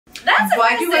That's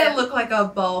Why do impressive. I look like a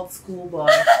bald schoolboy?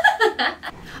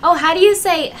 Oh, how do you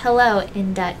say hello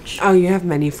in Dutch? Oh, you have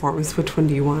many forms. Which one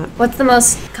do you want? What's the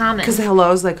most common? Because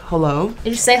hello is like hello.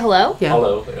 Did you say hello? Yeah.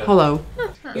 Hello. Yeah. Hello.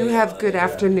 You have good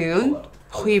afternoon.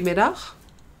 Goedemiddag.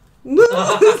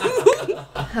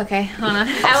 Okay, hold on.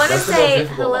 I want to say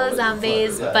hello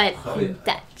zombies, but in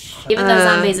Dutch. Even though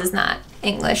zombies is not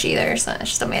English either, so it's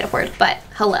just a made up word. But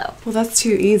hello. Well, that's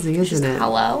too easy, isn't it?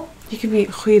 Hello. You can be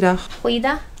goeiedag.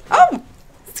 Goeiedag. Oh,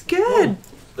 it's good.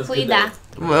 Goeiedag.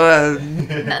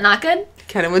 Not good?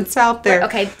 Kind of went south there.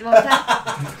 Okay, one more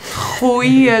time.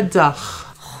 Goeiedag.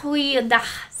 Goeiedag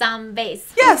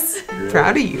zombies. Yes.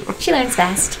 Proud of you. She learns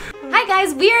fast. Hi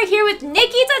guys, we are here with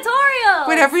NikkieTutorials.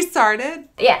 Wait, have we started?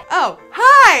 Yeah. Oh,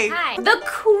 hi. Hi. The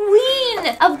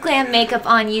queen of glam makeup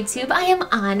on YouTube. I am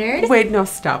honored. Wait, no,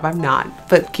 stop. I'm not.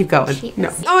 But keep going. She No.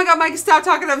 is. Oh my God, Mike, stop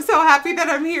talking. I'm so happy that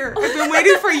I'm here. I've been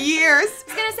waiting for years. I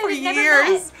was gonna say For we've never years.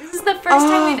 met. This is the first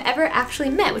time we've ever actually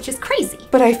met, which is crazy.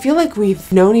 But I feel like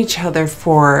we've known each other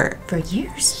for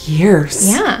years. years.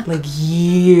 Yeah. Like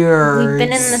years. We've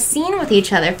been in the scene with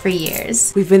each other for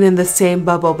years. We've been in the same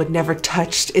bubble but never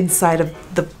touched inside of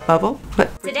the bubble. What?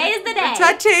 Today is the day.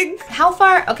 Touching. How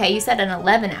far? Okay, you said an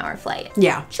 11-hour flight.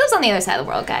 Yeah. She lives on the other side of the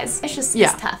world, guys. It's just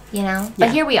Yeah. it's tough, you know? But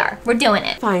Yeah. here we are. We're doing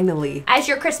it. Finally. As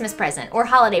your Christmas present or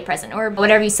holiday present or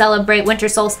whatever you celebrate, winter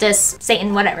solstice,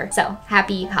 Satan, whatever. So,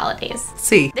 happy holidays.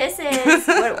 See. This is,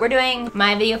 we're doing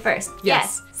my video first.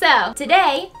 Yes. So,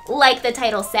 today, like the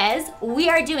title says, we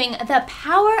are doing the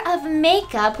power of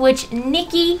makeup, which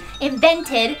Nikki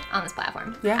invented on this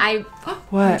platform. Yeah. What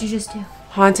What? did you just do?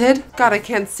 Haunted? God, I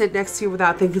can't sit next to you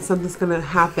without thinking something's gonna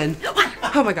happen.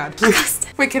 Oh my God.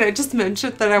 Wait, can I just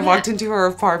mention that I walked into her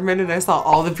apartment and I saw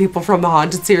all the people from the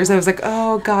Haunted series? I was like,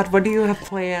 oh God, what do you have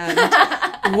planned?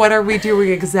 What are we doing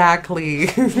exactly?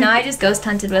 Now I just ghost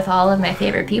hunted with all of my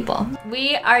favorite people.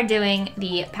 We are doing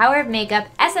the Power of Makeup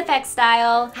SFX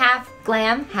style, half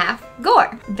glam, half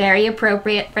gore. Very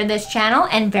appropriate for this channel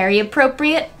and very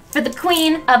appropriate for the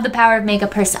queen of the Power of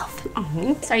Makeup herself.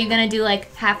 So are you gonna do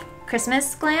like half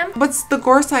Christmas glam? What's the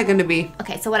gore side gonna be?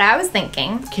 Okay, so what I was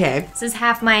thinking, Okay. this is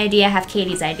half my idea, half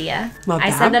Katie's idea. Love I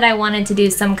that. said that I wanted to do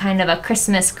some kind of a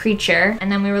Christmas creature, and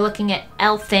then we were looking at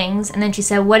elf things, and then she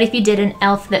said, what if you did an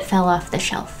elf that fell off the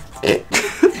shelf?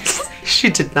 She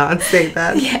did not say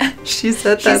that. Yeah. She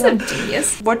said She's that. a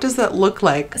genius. What does that look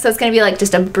like? So it's gonna be like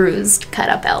just a bruised, cut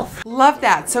up elf. Love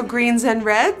that. So greens and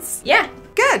reds? Yeah.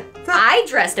 Good. So I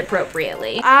dressed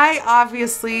appropriately. I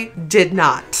obviously did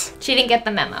not. She didn't get the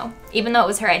memo, even though it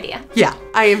was her idea. Yeah,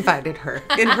 I invited her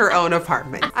in her own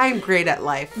apartment. I'm great at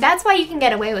life. That's why you can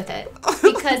get away with it,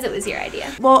 because it was your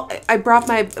idea. Well, I brought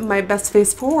my best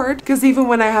face forward because even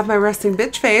when I have my resting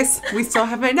bitch face, we still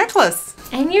have my necklace.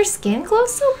 And your skin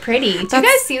glows so pretty. Do you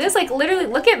guys see this? Like, literally,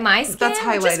 look at my skin, That's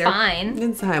which is highlighter. fine.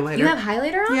 It's highlighter. You have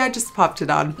highlighter on? Yeah, I just popped it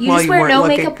on You while just you wear weren't no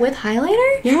looking. makeup with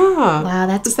highlighter? Yeah. Wow,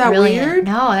 that's Is that brilliant. weird?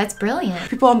 No, that's brilliant.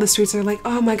 People on the streets are like,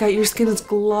 oh my God, your skin is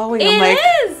glowing. It I'm like,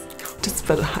 is! just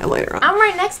put a highlighter on. I'm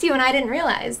right next to you and I didn't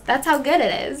realize. That's how good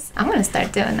it is. I'm gonna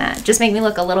start doing that. Just make me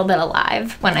look a little bit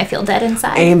alive when I feel dead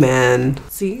inside. Amen.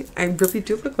 See, I really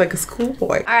do look like a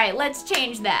schoolboy. All right, let's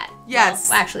change that.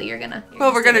 Yes. Well, actually, you're gonna.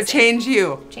 Well, we're gonna change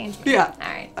you. Change me. Yeah. All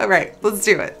right. All right, let's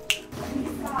do it.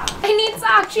 I need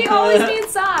socks. She always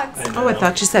needs socks. Oh, I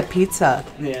thought you said pizza.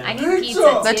 I need pizza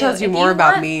too. That tells you If more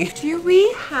about want- me. Do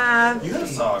we have You have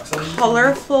socks.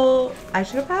 colorful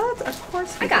eyeshadow palettes? Of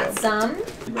course we I got do. some.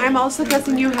 I'm also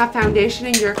guessing you have foundation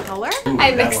in your color?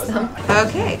 I mixed them.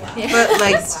 Okay. But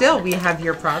like still, we have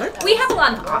your product? We have a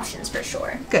lot of options for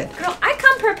sure. Good. Girl, I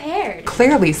come prepared.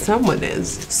 Clearly someone is.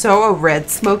 So a red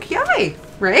smoky eye,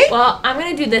 right? Well, I'm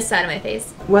gonna do this side of my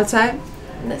face. What side?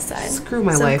 This side. Screw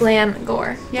my so life. glam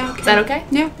gore. Yeah. Is that okay?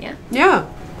 Yeah. Yeah. Yeah.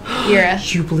 You're a.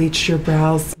 You bleached your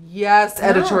brows. Yes,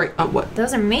 editorial. What?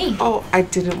 Those are me. Oh, I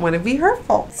didn't want to be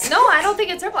hurtful. No, I don't think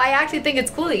it's purple. I actually think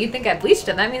it's cool that you think I bleached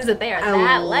them. That means that they are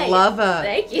that light. love it.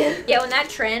 Thank you. Yeah, when that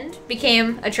trend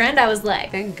became a trend, I was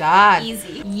like, Thank God.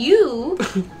 easy. You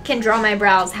can draw my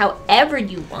brows however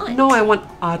you want. No, I want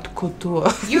haute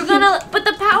couture. You're gonna, but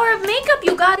the power of makeup,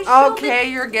 you gotta show Okay,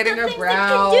 the, you're getting the a things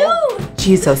brow. it can do.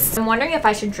 Jesus. I'm wondering if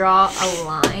I should draw a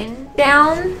line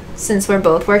down since we're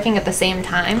both working at the same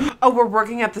time. Oh, we're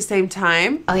working at the same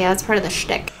time? Oh yeah, that's part of the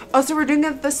shtick. Oh, so we're doing it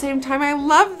at the same time? I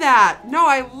love that. No,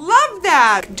 I love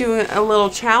that. Doing a little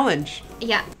challenge.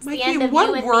 Yeah, it's the Mykie, end in of you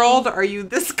what and world me. are you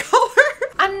this color?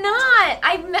 I'm not.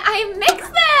 I mix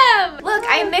them. Look,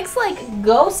 I mix like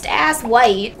ghost ass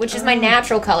white, which is my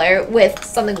natural color, with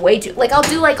something way too. Like I'll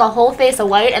do like a whole face of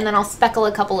white, and then I'll speckle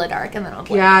a couple of dark, and then I'll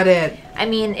blend. Got it. I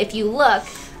mean, if you look,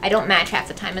 I don't match half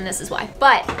the time, and this is why.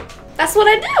 But That's what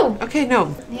I do. Okay,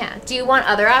 no. Yeah. Do you want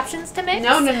other options to mix?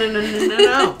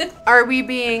 No. Are we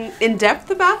being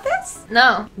in-depth about this?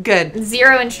 No. Good.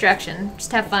 Zero instruction.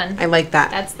 Just have fun. I like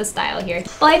that. That's the style here.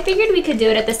 Well, I figured we could do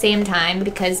it at the same time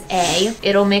because A,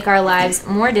 it'll make our lives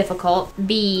more difficult.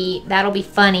 B, that'll be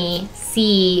funny.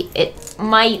 C, it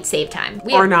might save time.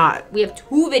 Or not. We have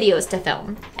 2 videos to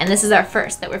film, and this is our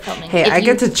first that we're filming. Hey, I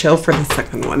get to chill for the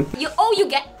second one. You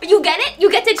get it? You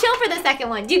get to chill for the second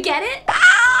one. Do you get it?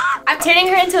 Ah! I'm turning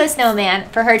her into a snowman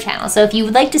for her channel. So if you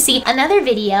would like to see another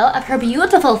video of her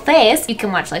beautiful face, you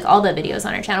can watch like all the videos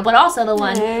on her channel, but also the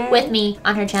one with me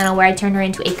on her channel where I turn her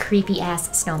into a creepy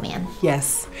ass snowman.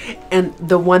 Yes. And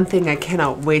the one thing I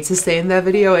cannot wait to say in that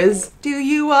video is, do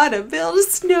you want to build a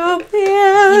snowman?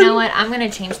 You know what? I'm going to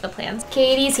change the plans.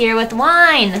 Katie's here with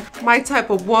wine. My type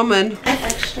of woman.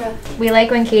 Extra. We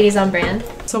like when Katie's on brand.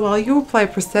 So while you apply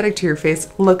prosthetic to your face,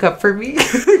 look up for me.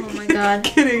 Oh my God.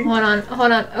 Kidding.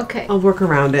 Hold on. Okay. I'll work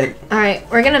around it. All right,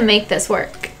 we're going to make this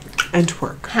work. And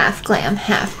twerk. Half glam,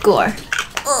 half gore.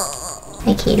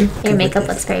 Hey Katie, your makeup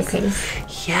looks very pretty.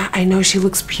 Yeah, I know, she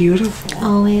looks beautiful.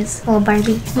 Always. Little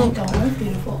Barbie. I don't look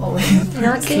beautiful always. You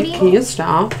know what, Katie? Can you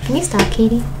stop? Can you stop,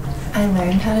 Katie? I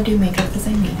learned how to do makeup because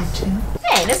I needed to.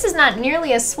 Hey, this is not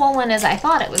nearly as swollen as I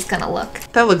thought it was gonna look.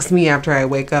 That looks me after I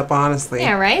wake up, honestly.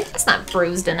 Yeah, right? It's not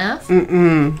bruised enough.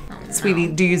 Mm-mm. Oh, no. Sweetie,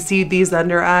 do you see these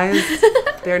under eyes?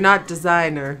 They're not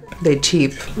designer. They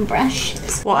cheap.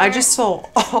 Brushes. Well, I just stole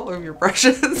all of your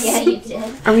brushes. Yeah, you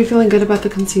did. Are we feeling good about the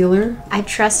concealer? I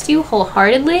trust you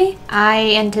wholeheartedly.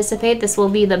 I anticipate this will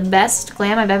be the best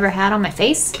glam I've ever had on my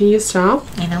face. Can you stop?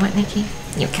 You know what, Nikki?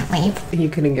 You can leave. You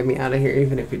couldn't get me out of here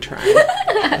even if you tried.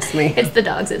 Trust me. It's the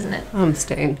dogs, isn't it? I'm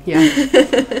staying, yeah.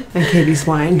 And Katie's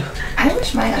wine. I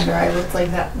wish my under eye looked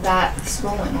like that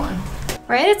swollen one.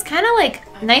 Right? It's kind of like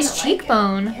nice kinda like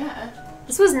cheekbone. it. Yeah.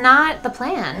 This was not the It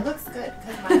plan. looks good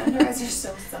because my under eyes are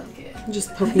so sunken.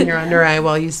 Just poking your under eye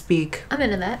while you speak. I'm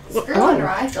into that. Screw Oh. under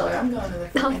eye filler. I'm going to the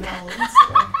fucking nose.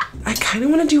 I kind of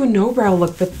want to do a no brow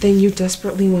look, but then you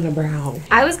desperately want a brow.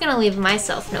 I was gonna leave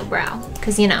myself no brow,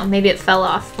 because you know, maybe it fell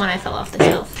off when I fell off the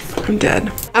shelf. I'm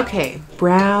dead. Okay,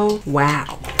 brow,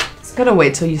 wow. Just gonna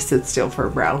wait till you sit still for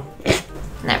a brow.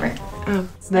 Never. Oh,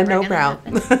 then never no gonna brow.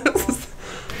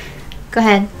 Go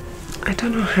ahead. I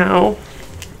don't know how.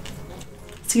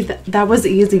 See, that was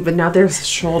easy, but now there's a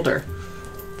shoulder.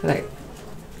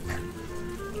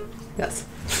 Yes.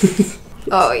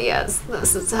 Oh yes,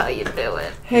 this is how you do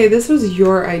it. Hey, this was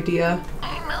your idea,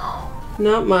 I know.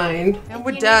 not mine. And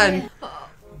we're done.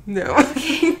 No.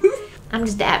 I'm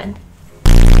just dabbing.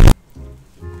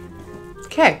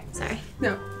 Okay. Sorry.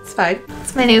 No, it's fine.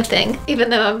 It's my new thing, even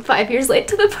though I'm 5 years late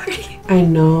to the party. I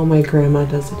know my grandma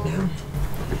does it now.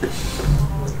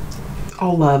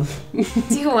 All love.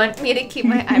 Do you want me to keep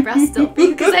my eyebrows still?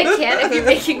 Because I can't if you're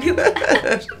making me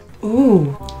laugh.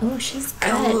 Ooh, Oh, she's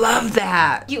good. I love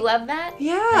that. You love that?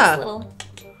 Yeah. Nice little...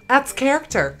 That's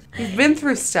character. You've been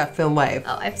through stuff in life.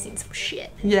 Oh, I've seen some shit.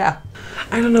 Yeah.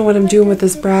 I don't know what I'm doing with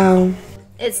this brow.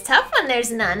 It's tough when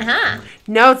there's none, huh?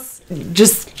 No, it's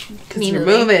just because Me you're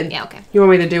moving? moving. Yeah, okay. You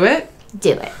want me to do it?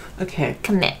 Do it. Okay,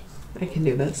 Commit. I can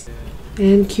do this.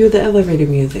 And cue the elevator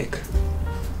music.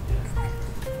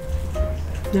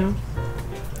 No?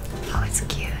 Oh, it's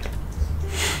cute.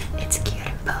 It's cute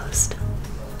in post.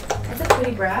 That's a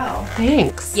pretty brow.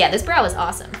 Thanks. Yeah, this brow is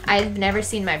awesome. I've never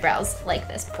seen my brows like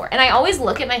this before. And I always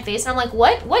look at my face and I'm like,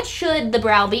 what should the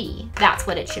brow be? That's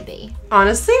what it should be.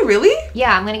 Honestly, really?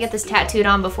 Yeah, I'm gonna get this tattooed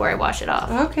on before I wash it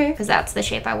off. Okay. Because that's the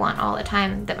shape I want all the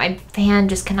time that my fan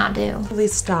just cannot do.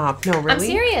 Please stop. No, really? I'm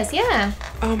serious, yeah.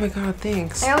 Oh my god,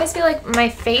 thanks. I always feel like my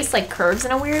face like curves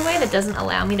in a weird way that doesn't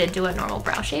allow me to do a normal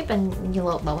brow shape, and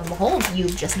lo and behold,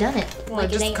 you've just done it. Well, like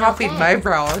I just it ain't copied no my thing.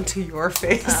 brow onto your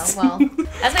face. Oh, well.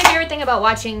 That's my favorite thing about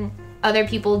watching other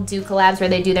people do collabs where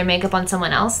they do their makeup on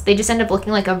someone else. They just end up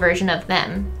looking like a version of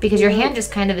them because your hand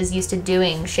just kind of is used to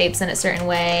doing shapes in a certain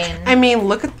way. And I mean,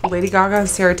 look at Lady Gaga and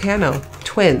Sarah Tano,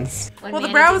 twins. When Well, the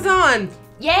managing brow is on.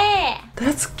 yeah,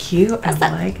 That's cute. I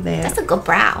like that. that's a good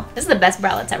brow. This is the best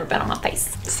brow that's ever been on my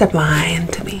face. Stop lying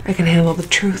to me. I can handle the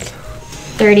truth.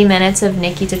 30 minutes of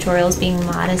NikkieTutorials being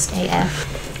modest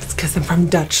AF. It's because I'm from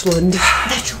Dutchland.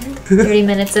 30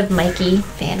 minutes of Mykie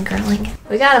fangirling.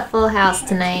 We got a full house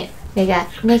tonight. We got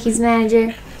Nikkie's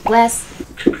manager, Wes.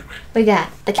 We got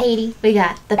the Katie. We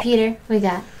got the Peter. We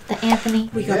got the Anthony.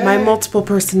 We got my multiple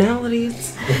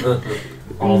personalities.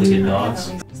 All the good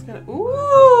dogs.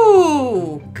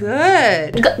 Ooh,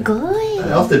 good. Good. That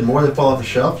elf did more than fall off a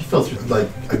shelf. You fell through like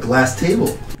a glass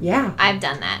table. Yeah. I've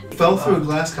done that. Fell through a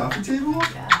glass coffee table?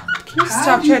 Can you How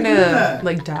stop do you trying do to that?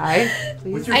 like die?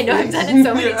 With your I know I've face? done it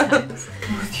so many Yeah. times.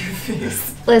 With your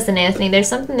face. Listen, Anthony, there's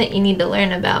something that you need to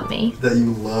learn about me. That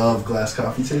you love glass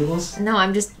coffee tables? No,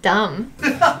 I'm just dumb.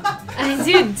 I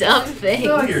do dumb things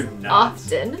No, you're not.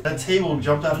 often. That table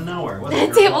jumped out of nowhere.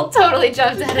 That table totally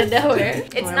jumped out of nowhere.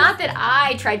 It's not that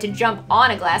I tried to jump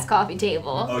on a glass coffee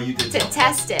table Oh, you did. to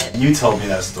test it. You told me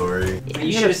that story.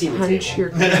 You should have seen the Punch table.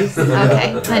 your face.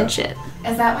 Okay, punch it.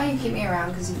 Is that why you keep me around?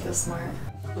 Because you feel smart?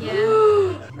 Yeah.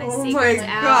 My Oh my secret's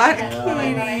God, out.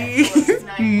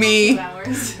 Katie. Me.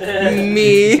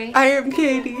 Me. I am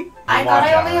Katie. I thought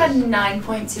I only had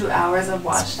 9.2 hours of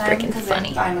watch time freaking because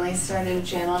funny. I finally started a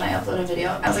channel and I uploaded a video.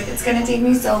 I was like, it's gonna take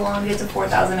me so long to get to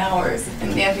 4,000 hours.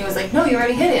 And Anthony was like, no, you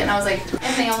already hit it. And I was like,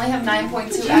 Anthony, I only have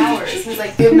 9.2 hours. He was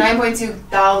like, you have 9.2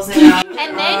 thousand hours.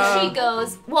 And then she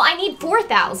goes, well, I need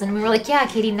 4,000. We were like, yeah,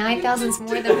 Katie, 9,000's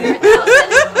more than 4,000.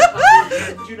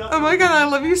 Oh my God, I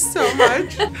love you so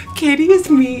much. Katie is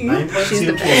me.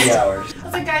 9.2 Katie hours. I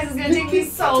was like, guys, it's gonna take me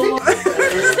so long.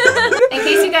 In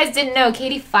case you guys didn't know,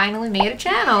 Katie finally made a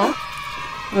channel.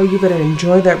 Oh, you better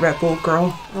enjoy that Red Bull,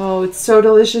 girl. Oh, it's so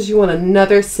delicious. You want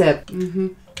another sip?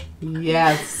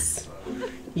 Yes.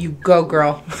 You go,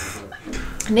 girl.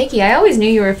 Nikki, I always knew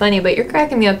you were funny, but you're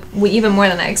cracking me up even more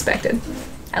than I expected.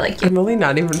 I like you. I'm really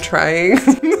not even trying.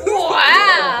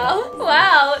 Wow.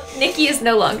 Wow. Nikki is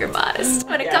no longer modest.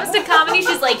 When it comes to comedy,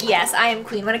 she's like, yes, I am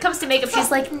queen. When it comes to makeup,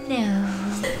 she's like, no.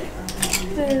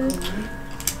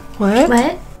 What?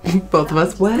 What? Both of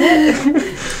us, what?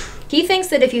 He thinks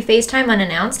that if you FaceTime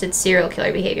unannounced, it's serial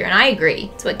killer behavior, and I agree.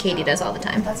 It's what Katie does all the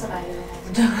time. That's what I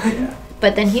do.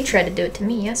 But then he tried to do it to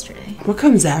me yesterday. What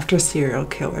comes after serial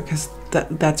killer? Because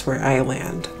that's where I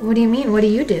land. What do you mean? What do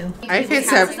you do? I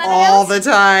FaceTime all the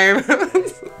time.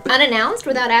 Unannounced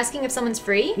without asking if someone's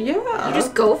free? Yeah. You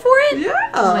just go for it?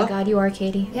 Yeah. Oh my God, you are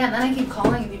Katie. Yeah, and then I keep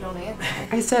calling if you don't answer.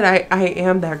 I said I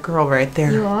am that girl right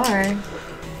there. You are.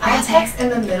 I'll text in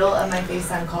the middle of my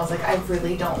FaceTime calls, like, I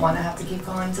really don't want to have to keep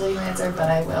calling until you answer, but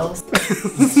I will.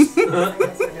 I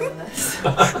guess we're doing this.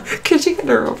 Could you get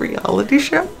her a reality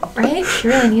show? Right? She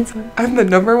really needs one. I'm the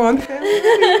 #1 fan.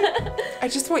 I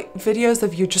just want videos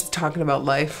of you just talking about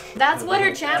life. That's what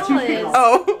her channel is.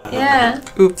 Oh. Yeah.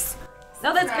 Oops.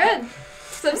 No, that's good.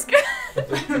 Subscribe.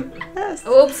 Yes.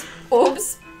 Oops.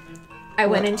 Oops. I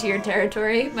went into your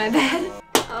territory. My bad.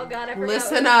 Oh God, I forgot.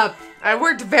 Listen up. I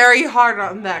worked very hard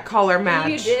on that color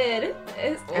match. You did.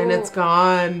 And it's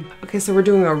gone. Okay, so we're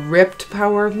doing a ripped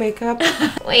power of makeup.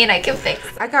 Wait, I can fix.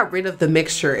 I got rid of the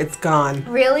mixture. It's gone.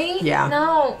 Really? Yeah.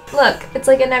 No. Look, it's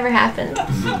like it never happened.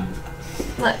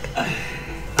 Look.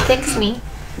 Fix me.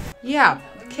 Yeah.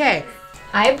 Okay.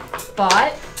 I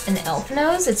bought an elf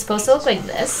nose. It's supposed to look like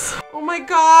this. Oh my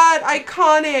God,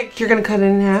 iconic. You're gonna cut it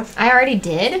in half? I already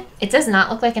did. It does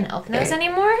not look like an elf nose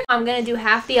anymore. I'm gonna do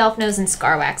half the elf nose in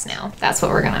scar wax now. That's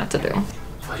what we're gonna have to do.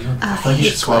 I thought you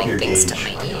should swap your things gauge.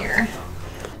 to my ear.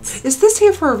 Is this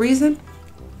here for a reason?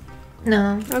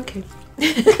 No. Okay.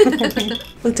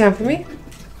 Look down for me.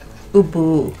 Ooh,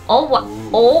 boo. Oh, what?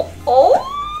 Oh.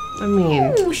 I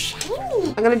mean, Ooh,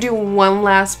 shiny. I'm gonna do one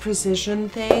last precision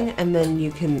thing, and then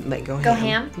you can like go ham. Go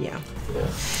ham? Yeah.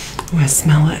 Oh, I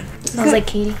smell it. Smells like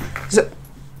Katie. So,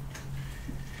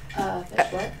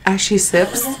 Fish what? as she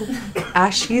sips,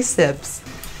 as she sips.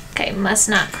 Okay, must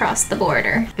not cross the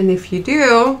border. And if you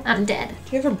do, I'm dead.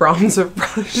 do you have a bronzer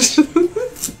brush?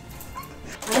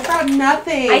 I got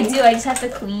nothing. I do, I just have to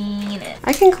clean it.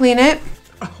 I can clean it.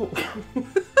 Oh.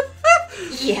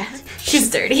 Yeah, she's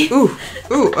dirty. Ooh,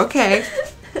 okay.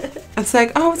 It's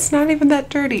like, oh, it's not even that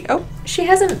dirty. Oh, She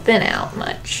hasn't been out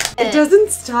much. it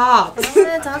doesn't stop. I'm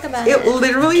gonna talk about It it.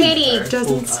 literally Katie.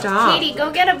 doesn't stop. Katie,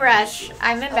 go get a brush.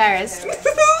 I'm embarrassed.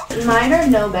 Mine are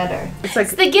no better. It's like,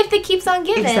 It's the gift that keeps on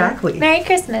giving. Exactly. Merry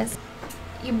Christmas.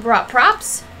 You brought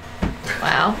props?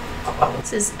 Wow.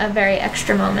 This is a very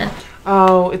extra moment.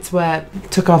 oh, it's wet.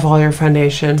 Took off all your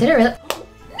foundation. Did it really?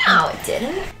 No, it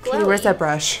didn't. Katie, where's that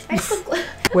brush? I still gl-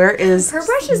 Where is Her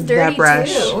brush is that dirty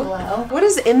brush? too. Hello? What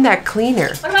is in that cleaner?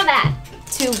 What about that?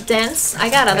 Too dense? I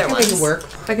got other I can make ones. it work.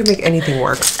 I can make anything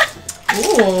work.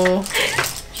 Ooh.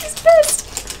 She's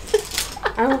pissed.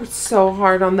 I worked so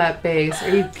hard on that base.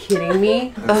 Are you kidding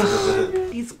me?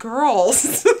 Ugh, these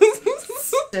girls.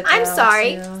 I'm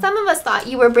sorry. Some of us thought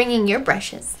you were bringing your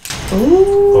brushes.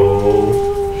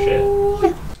 Oh,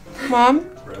 shit. Mom,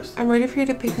 I'm ready for you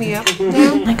to pick me up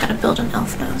now. I gotta build an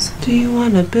elf nose. Do you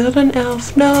want to build an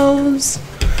elf nose?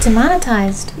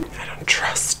 Demonetized. I don't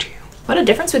trust you. What a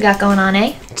difference we got going on,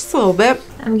 eh? Just a little bit.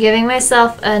 I'm giving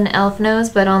myself an elf nose,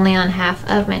 but only on half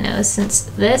of my nose, since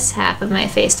this half of my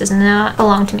face does not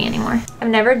belong to me anymore. I've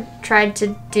never tried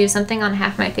to do something on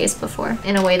half my face before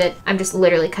in a way that I'm just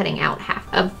literally cutting out half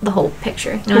of the whole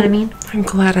picture. You know what I mean? I'm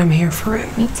glad I'm here for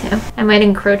it. Me too. I might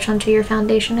encroach onto your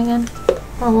foundation again.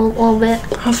 A little bit.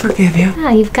 I'll forgive you.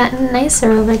 Yeah, you've gotten nicer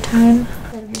over time.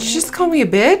 Did you just call me a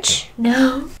bitch?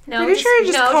 No. Pretty sure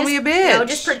you just called me a bitch. No,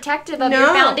 just protective of your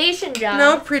foundation job.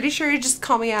 No, pretty sure you just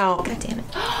call me out. God damn it.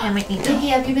 I might need to. Nikkie,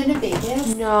 have you been to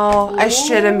Vegas? No, I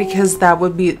shouldn't because that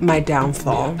would be my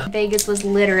downfall. Vegas was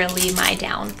literally my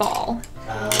downfall.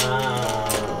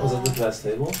 Was it the best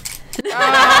table?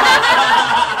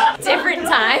 Different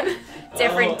time.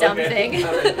 Different dumb thing. He's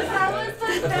got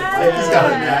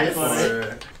a knife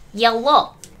for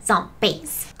Yellow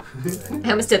zombies.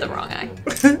 I almost did the wrong eye.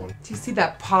 Do you see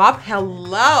that pop?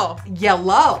 Hello.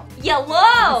 Yellow.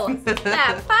 Yellow!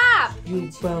 That pop!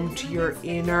 You bumped your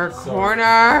inner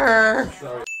corner.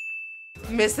 Sorry.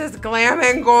 Mrs. Glam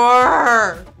and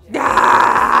Gore.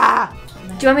 Ah!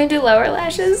 Do you want me to do lower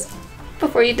lashes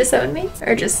before you disown me?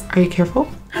 Or just... Are you careful?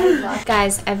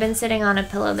 Guys, I've been sitting on a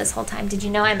pillow this whole time. Did you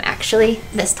know I'm actually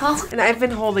this tall? And I've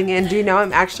been holding in. Do you know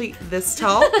I'm actually this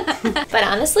tall? But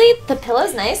honestly, the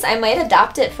pillow's nice. I might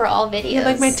adopt it for all videos. You're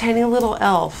like my tiny little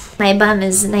elf. My bum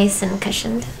is nice and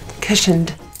cushioned.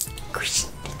 Cushioned.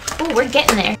 Oh, we're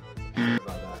getting there.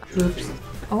 Oops.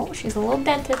 Oh, she's a little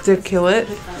dented. Did it kill it?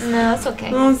 No, it's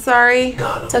okay. Oh, I'm sorry.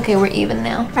 It's okay, we're even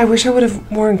now. I wish I would have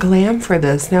worn glam for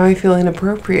this. Now I feel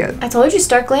inappropriate. I told you,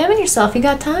 start glamming yourself. You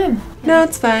got time. No,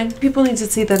 it's fine. People need to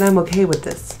see that I'm okay with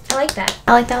this. I like that.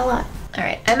 I like that a lot. All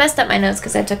right, I messed up my nose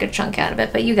because I took a chunk out of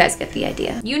it, but you guys get the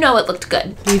idea. You know it looked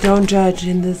good. We don't judge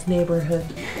in this neighborhood.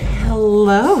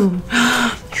 Hello.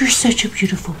 You're such a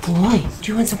beautiful boy.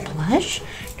 Do you want some blush? Do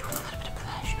you want a little bit of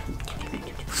blush?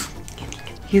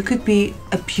 You could be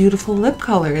a beautiful lip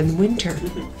color in the winter.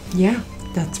 Yeah,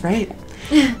 that's right.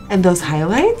 And those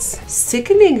highlights?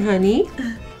 Sickening, honey.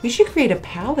 We should create a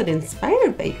palette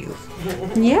inspired by you.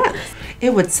 Yeah,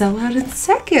 it would sell out in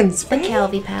seconds, The right?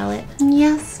 Calvi palette.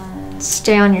 Yes.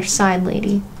 Stay on your side,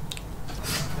 lady.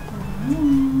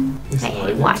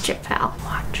 Hey, watch it, pal.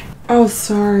 Watch. Oh,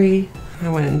 sorry. I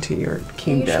went into your You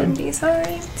kingdom. shouldn't be sorry.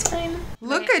 It's fine.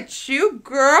 Look at you,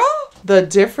 girl. The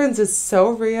difference is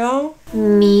so real.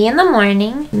 Me in the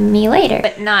morning, me later.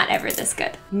 But not ever this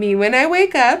good. Me when I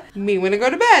wake up, me when I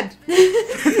go to bed.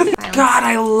 God,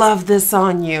 I love this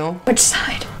on you. Which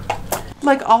side?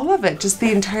 Like all of it, just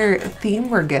the entire theme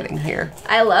we're getting here.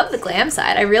 I love the glam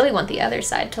side. I really want the other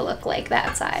side to look like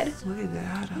that side. Look at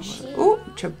that. Ooh,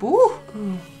 chaboo.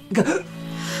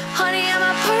 Honey, I'm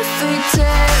a perfect 10.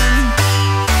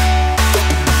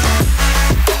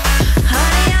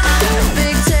 Honey, I'm a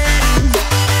perfect 10.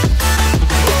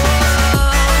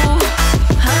 Whoa.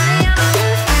 Honey, I'm a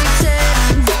perfect 10.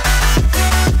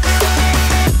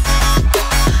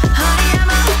 Honey, I'm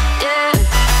a, yeah.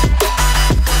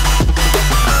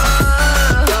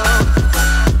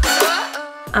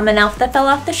 I'm an elf that fell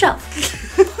off the shelf.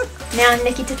 Now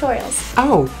NikkieTutorials.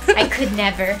 Oh. I could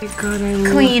never. God, I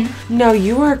love. Queen. No,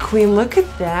 you are a queen. Look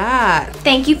at that.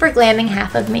 Thank you for glamming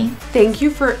half of me. Thank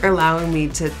you for allowing me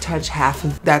to touch half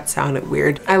of that. Sounded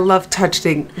weird. I love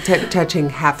touching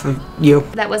half of you.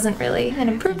 That wasn't really an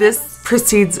improvement. This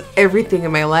precedes everything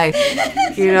in my life.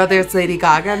 You know, there's Lady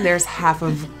Gaga and there's half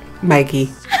of Mykie.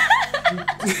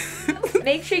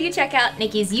 Make sure you check out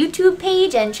Nikkie's YouTube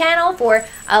page and channel for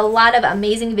a lot of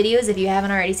amazing videos if you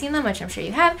haven't already seen them, which I'm sure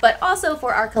you have, but also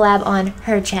for our collab on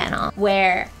her channel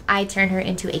where I turn her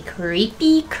into a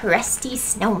creepy, crusty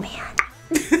snowman.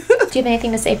 Do you have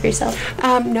anything to say for yourself?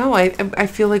 No, I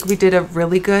feel like we did a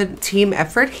really good team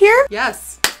effort here.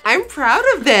 Yes. I'm proud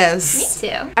of this. Me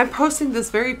too. I'm posting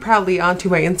this very proudly onto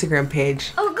my Instagram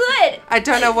page. Oh, good. I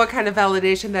don't know what kind of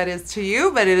validation that is to you,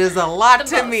 but it is a lot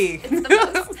to me. It's the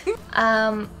most.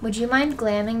 Would you mind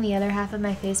glamming the other half of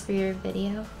my face for your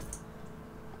video?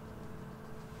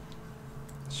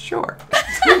 Sure.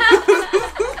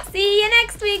 See you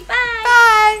next week. Bye.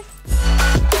 Bye.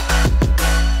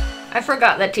 I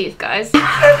forgot the teeth, guys.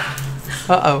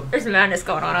 Uh-oh. There's madness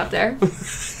going on out there.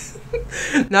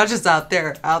 Not just out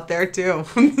there too.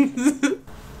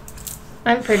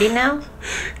 I'm pretty now.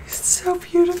 So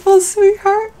beautiful,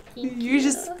 sweetheart. You're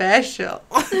just special.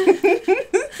 All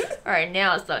right,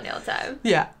 now it's thumbnail time.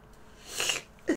 Yeah.